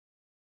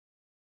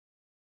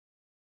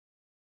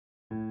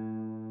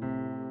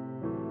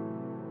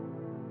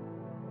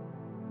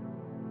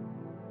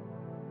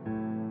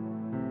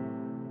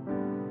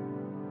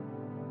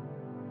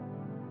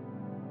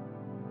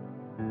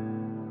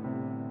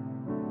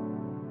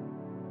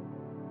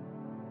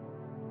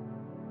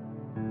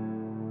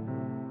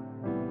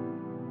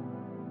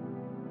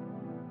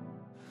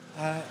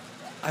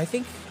I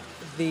think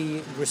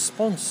the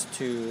response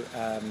to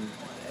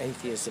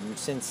atheism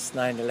since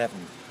 9/11,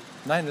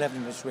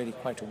 9/11 was really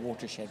quite a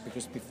watershed,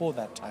 because before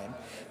that time,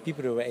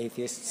 people who were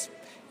atheists,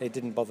 they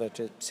didn't bother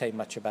to say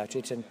much about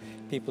it, and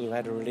people who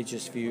had a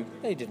religious view,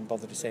 they didn't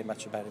bother to say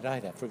much about it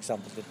either. For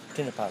example, the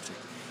dinner party.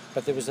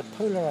 But there was a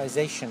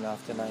polarization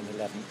after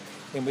 9/11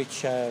 in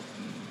which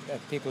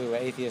people who were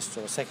atheists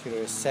or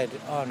secularists said,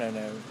 oh,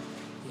 no,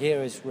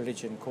 here is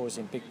religion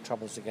causing big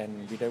troubles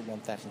again, we don't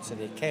want that. And so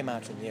they came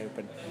out in the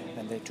open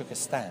and they took a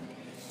stand.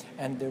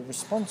 And the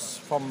response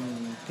from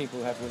people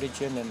who have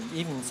religion, and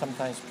even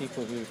sometimes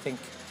people who think,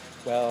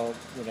 well,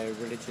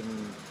 religion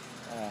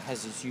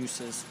has its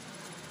uses,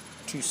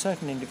 to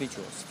certain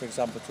individuals, for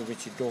example to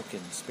Richard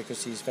Dawkins,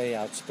 because he's very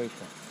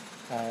outspoken.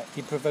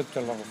 He provoked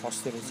a lot of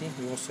hostility.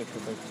 He also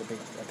provoked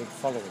a big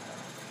following.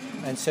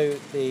 And so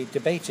the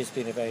debate has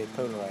been a very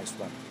polarized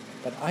one.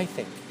 But I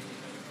think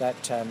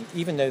that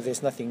even though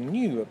there's nothing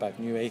new about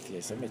new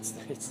atheism, it's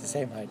the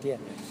same idea,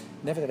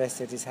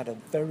 nevertheless it has had a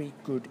very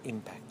good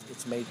impact.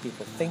 It's made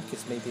people think,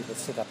 it's made people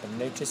sit up and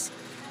notice.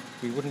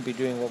 We wouldn't be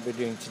doing what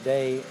we're doing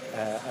today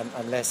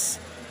unless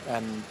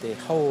the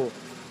whole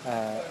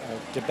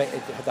debate,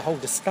 the whole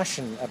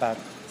discussion about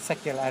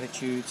secular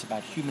attitudes,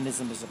 about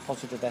humanism as a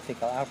positive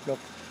ethical outlook,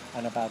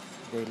 and about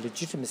the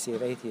legitimacy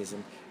of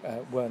atheism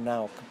were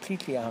now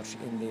completely out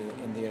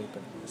in the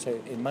open.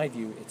 So in my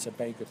view, it's a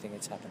very good thing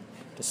it's happened,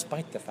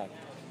 despite the fact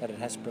that it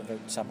has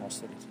provoked some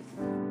hostility.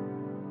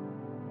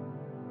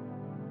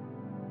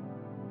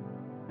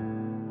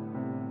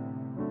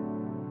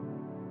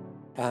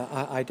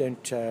 I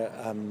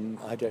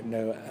don't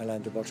know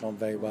Alain de Botton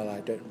very well.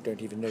 I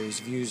don't even know his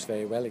views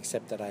very well,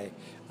 except that I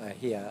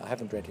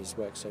haven't read his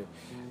work. So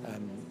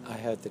I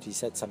heard that he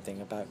said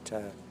something about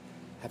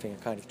having a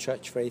kind of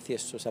church for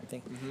atheists or something.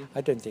 Mm-hmm.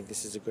 I don't think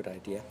this is a good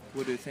idea.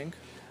 What do you think?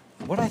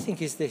 What I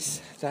think is this,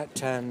 that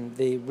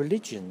the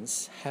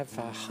religions have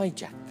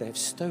hijacked, they have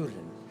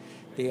stolen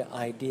the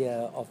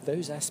idea of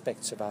those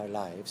aspects of our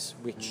lives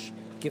which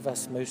give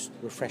us most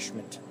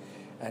refreshment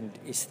and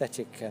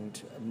aesthetic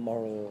and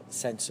moral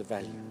sense of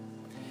value.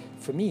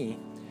 For me,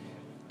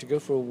 to go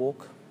for a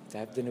walk, to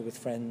have dinner with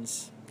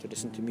friends, to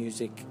listen to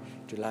music,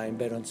 to lie in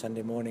bed on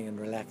Sunday morning and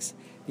relax,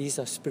 these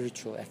are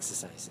spiritual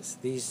exercises.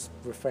 These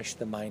refresh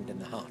the mind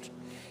and the heart.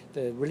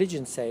 The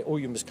religions say, oh,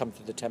 you must come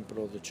to the temple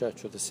or the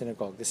church or the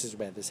synagogue, this is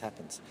where this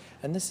happens.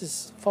 And this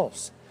is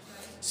false.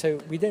 So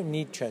we don't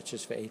need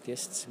churches for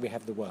atheists, we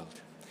have the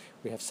world.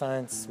 We have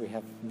science, we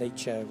have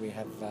nature, we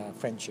have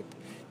friendship.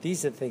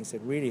 These are the things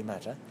that really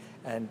matter.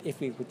 And if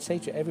we would say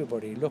to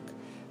everybody, look,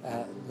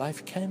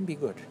 life can be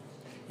good.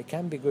 It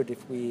can be good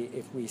if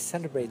we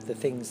celebrate the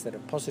things that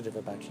are positive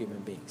about human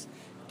beings.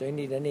 You don't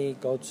need any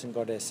gods and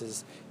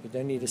goddesses. You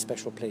don't need a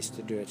special place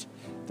to do it.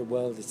 The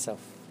world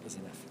itself is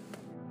enough.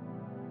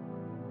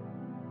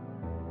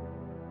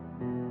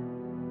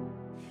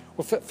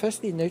 Well,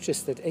 firstly,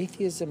 notice that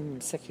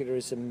atheism,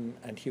 secularism,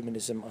 and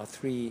humanism are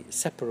three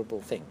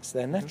separable things.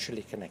 They're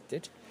naturally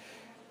connected.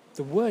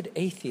 The word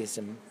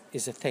atheism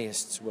is a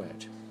theist's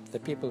word. The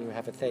people who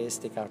have a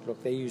theistic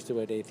outlook, they use the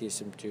word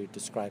atheism to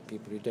describe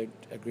people who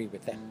don't agree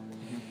with them.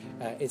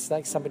 It's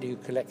like somebody who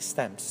collects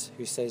stamps,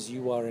 who says,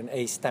 you are an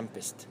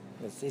A-stampist.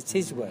 It's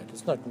his word,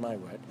 it's not my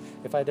word.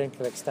 If I don't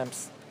collect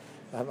stamps,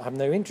 I have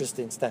no interest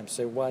in stamps,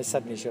 so why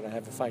suddenly should I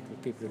have a fight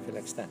with people who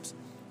collect stamps?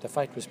 The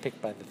fight was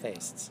picked by the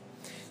theists.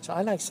 So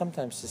I like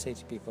sometimes to say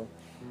to people,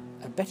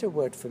 a better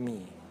word for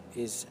me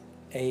is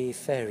a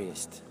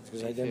fairyist,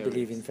 because I don't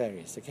believe in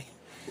fairies, okay?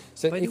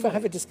 So if I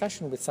have a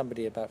discussion with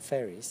somebody about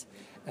fairies,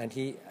 and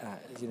he,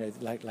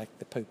 like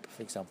the Pope,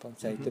 for example,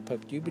 say, the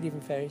Pope, do you believe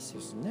in fairies? He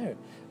says, no.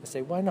 I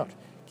say, why not?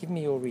 Give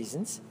me your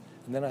reasons.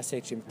 And then I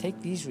say to him,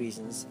 take these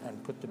reasons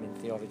and put them in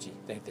theology.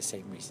 They're the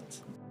same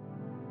reasons.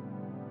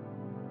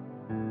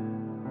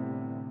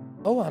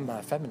 Oh, I'm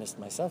a feminist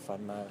myself.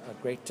 I'm a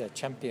great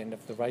champion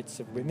of the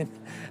rights of women.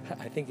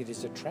 I think it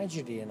is a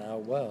tragedy in our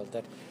world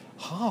that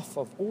half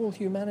of all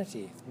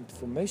humanity,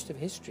 for most of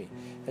history,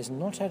 has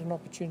not had an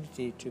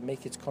opportunity to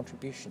make its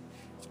contribution.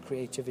 Its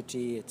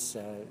creativity, its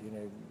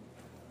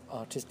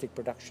artistic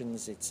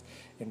productions, its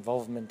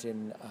involvement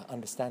in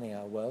understanding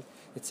our world.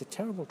 It's a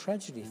terrible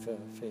tragedy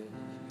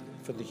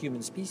for the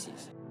human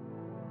species.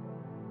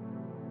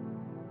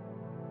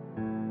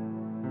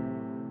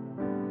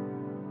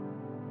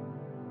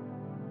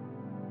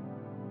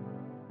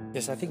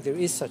 Yes, I think there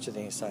is such a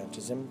thing as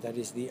scientism, that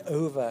is the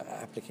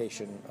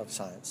over-application of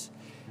science.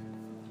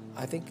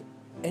 I think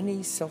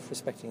any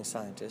self-respecting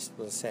scientist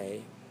will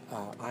say,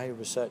 I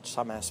research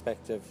some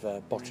aspect of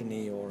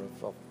botany or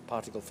of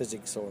particle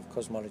physics or of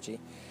cosmology,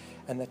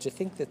 and that to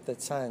think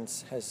that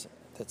science has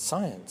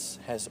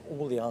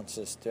all the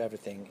answers to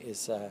everything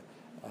is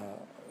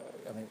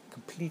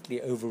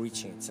completely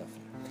overreaching itself.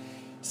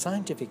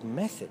 Scientific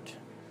method,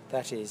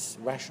 that is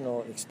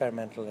rational,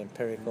 experimental,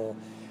 empirical,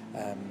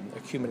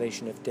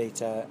 accumulation of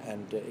data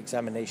and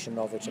examination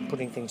of it and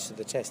putting things to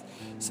the test.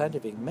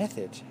 Scientific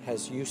method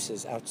has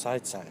uses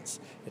outside science.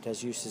 It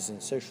has uses in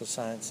social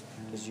science,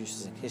 it has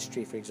uses in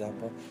history, for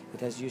example. It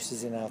has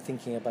uses in our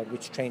thinking about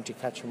which train to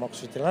catch from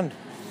Oxford to London.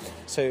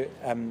 So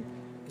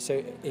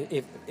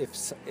if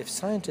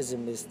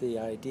scientism is the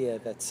idea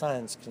that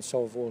science can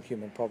solve all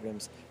human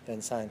problems, then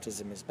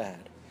scientism is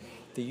bad.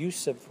 The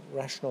use of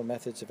rational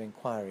methods of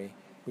inquiry,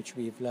 which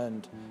we've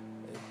learned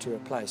to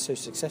apply so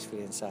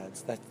successfully in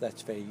science,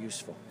 that's very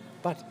useful.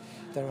 But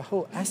there are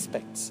whole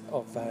aspects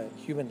of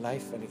human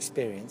life and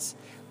experience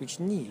which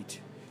need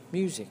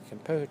music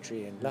and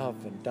poetry and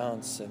love and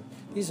dance, and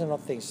these are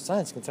not things.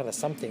 Science can tell us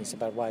some things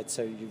about why it's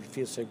so you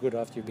feel so good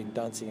after you've been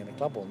dancing in a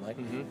club all night,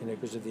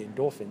 because of the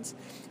endorphins.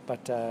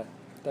 But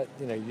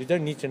you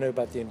don't need to know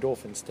about the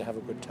endorphins to have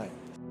a good time.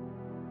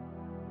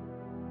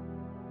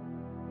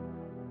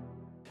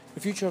 The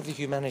future of the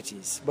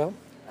humanities. Well,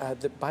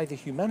 by the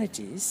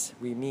humanities,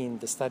 we mean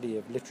the study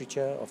of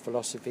literature, of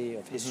philosophy,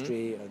 of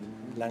history,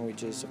 and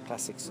languages, of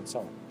classics, and so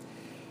on.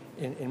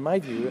 In my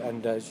view,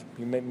 and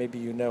maybe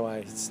you know,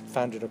 I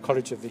founded a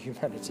College of the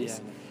Humanities.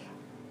 Yeah.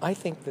 I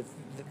think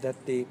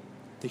that the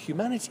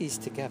humanities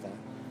together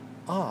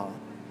are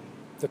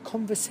the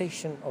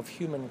conversation of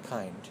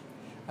humankind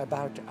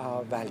about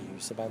our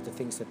values, about the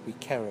things that we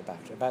care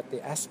about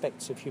the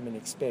aspects of human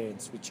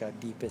experience which are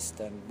deepest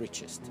and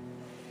richest.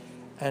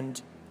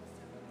 And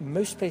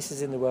most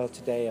places in the world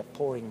today are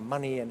pouring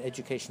money and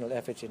educational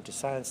effort into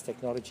science,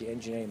 technology,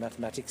 engineering,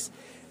 mathematics.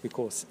 We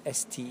call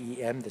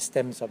STEM, the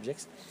STEM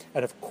subjects.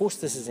 And of course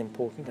this is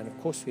important, and of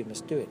course we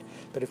must do it.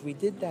 But if we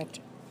did that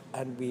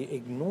and we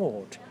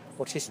ignored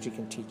what history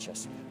can teach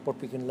us,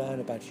 what we can learn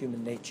about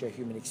human nature,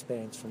 human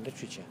experience from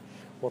literature,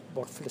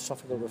 what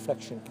philosophical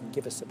reflection can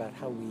give us about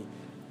how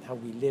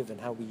we live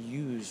and how we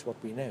use what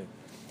we know.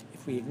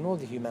 If we ignore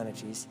the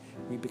humanities,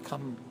 we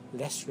become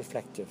less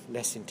reflective,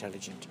 less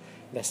intelligent,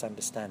 less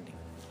understanding.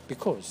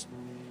 Because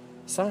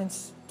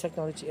science,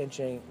 technology,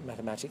 engineering,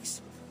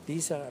 mathematics,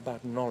 these are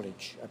about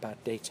knowledge,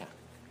 about data.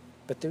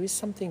 But there is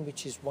something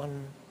which is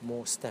one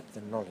more step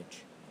than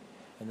knowledge,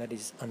 and that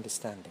is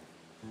understanding.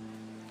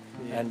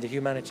 Yeah. And the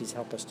humanities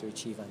help us to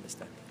achieve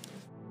understanding.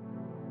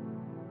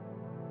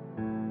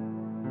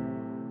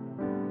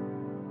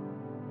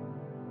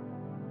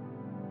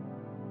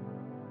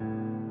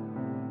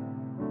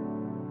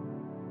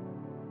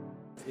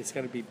 It's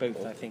going to be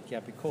both, I think,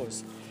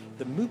 because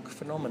the MOOC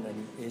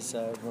phenomenon is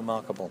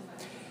remarkable.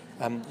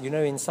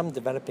 In some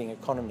developing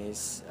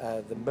economies,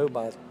 the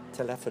mobile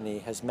telephony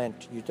has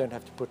meant you don't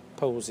have to put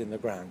poles in the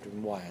ground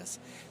and wires.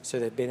 So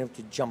they've been able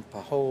to jump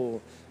a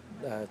whole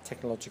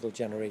technological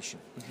generation.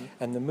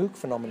 And the MOOC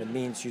phenomenon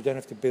means you don't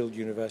have to build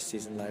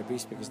universities and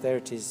libraries because there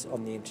it is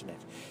on the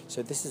internet.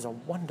 So this is a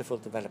wonderful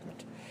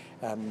development.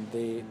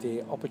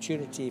 The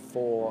opportunity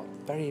for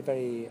very,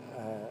 very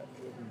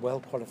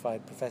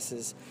well-qualified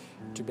professors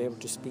to be able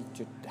to speak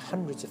to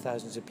hundreds of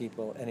thousands of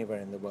people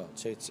anywhere in the world.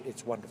 So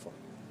it's wonderful.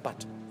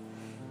 But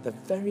the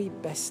very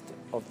best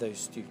of those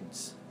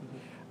students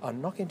are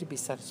not going to be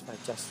satisfied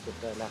just with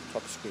their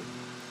laptop screen.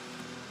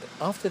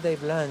 After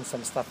they've learned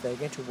some stuff, they're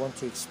going to want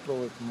to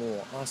explore it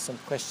more, ask some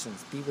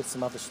questions, be with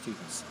some other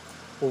students.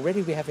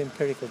 Already we have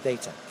empirical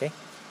data, okay?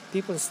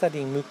 People are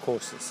studying MOOC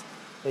courses.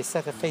 They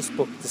set a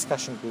Facebook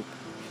discussion group.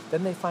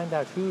 Then they find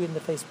out who in the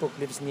Facebook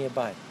lives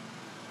nearby.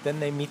 Then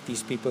they meet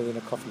these people in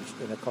a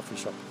coffee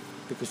shop,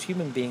 because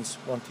human beings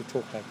want to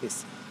talk like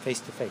this, face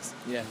to face.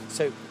 Yeah.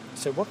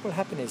 So what will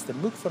happen is the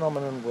MOOC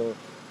phenomenon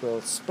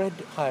will spread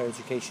higher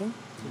education.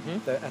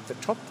 At the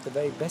top, the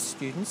very best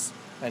students,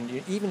 and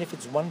even if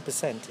it's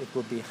 1%, it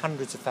will be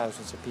hundreds of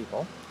thousands of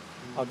people,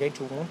 are going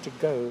to want to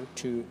go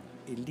to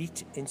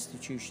elite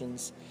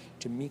institutions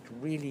to meet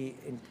really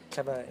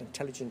clever,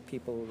 intelligent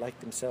people like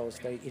themselves,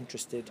 very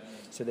interested,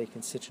 so they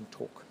can sit and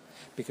talk.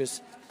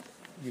 Because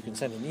you can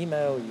send an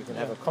email, you can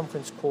have a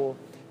conference call,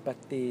 but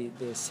the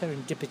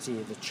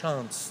serendipity, the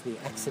chance, the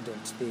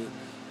accident,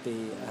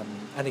 the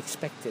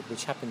unexpected,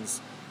 which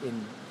happens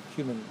in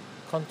human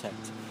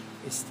contact,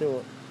 is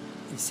still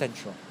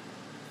essential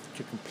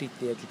to complete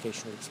the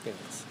educational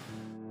experience.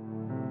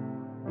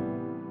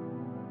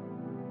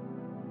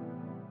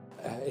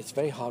 It's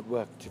very hard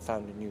work to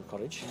found a new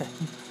college,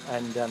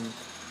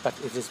 but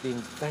it has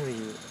been very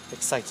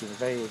exciting,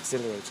 very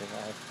exhilarating.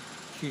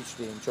 I've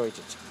hugely enjoyed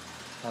it.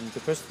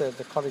 Because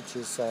the college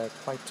is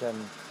quite sort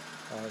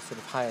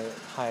of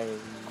high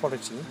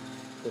quality,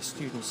 the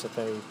students are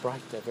very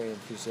bright, they're very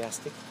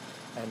enthusiastic,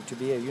 and to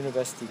be a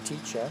university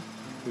teacher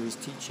who is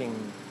teaching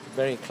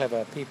very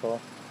clever people,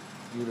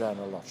 you learn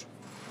a lot.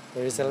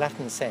 There is a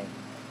Latin saying,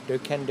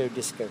 docendo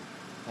disco,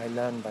 I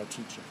learn by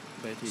teaching.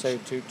 So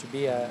to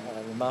be a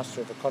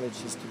master of a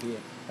college is to be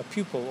a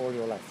pupil all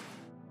your life.